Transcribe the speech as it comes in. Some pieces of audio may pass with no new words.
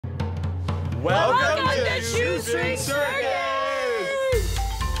Welcome to Shoestring Circus!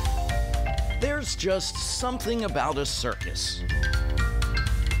 There's just something about a circus.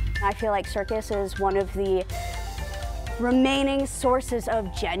 I feel like circus is one of the remaining sources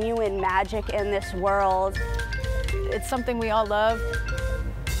of genuine magic in this world. It's something we all love.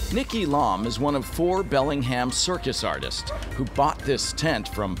 Nikki Lom is one of 4 Bellingham circus artists who bought this tent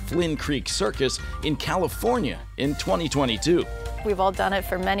from Flynn Creek Circus in California in 2022. We've all done it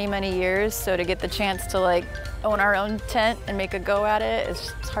for many, many years, so to get the chance to like own our own tent and make a go at it, it's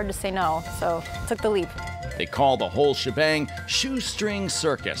hard to say no, so took the leap. They call the whole shebang Shoestring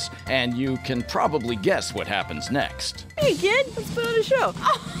Circus, and you can probably guess what happens next. Hey kid, let's put on a show.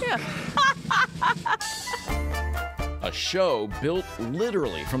 Yeah. A show built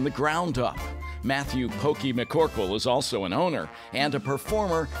literally from the ground up. Matthew Pokey McCorkle is also an owner and a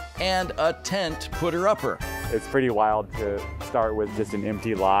performer and a tent putter-upper. It's pretty wild to start with just an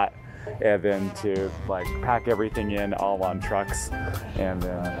empty lot and then to like pack everything in all on trucks and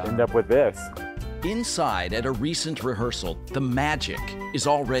then end up with this. Inside at a recent rehearsal, the magic is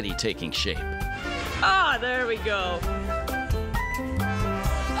already taking shape. Ah, there we go.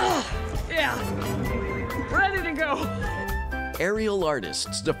 Yeah, ready to go. Aerial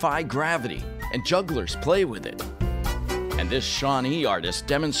artists defy gravity and jugglers play with it. And this Shawnee artist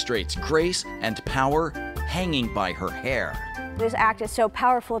demonstrates grace and power hanging by her hair. This act is so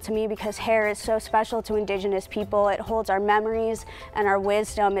powerful to me because hair is so special to Indigenous people. It holds our memories and our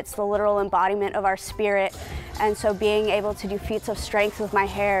wisdom. It's the literal embodiment of our spirit. And so being able to do feats of strength with my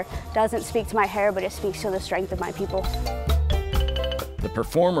hair doesn't speak to my hair, but it speaks to the strength of my people. The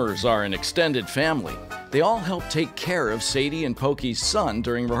performers are an extended family. They all help take care of Sadie and Pokey's son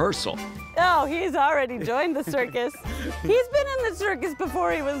during rehearsal. Oh, he's already joined the circus. He's been in the circus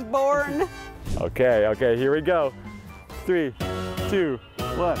before he was born. Okay, here we go. 3, 2,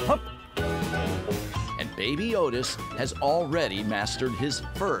 1, hop! And baby Otis has already mastered his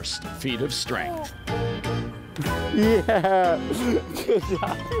first feat of strength. Yeah! Good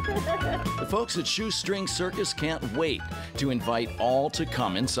job. The folks at Shoestring Circus can't wait to invite all to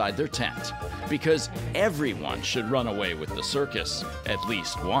come inside their tent, because everyone should run away with the circus at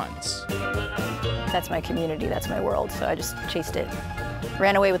least once. That's my community, that's my world, so I just chased it.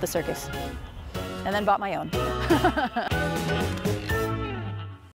 Ran away with the circus, and then bought my own.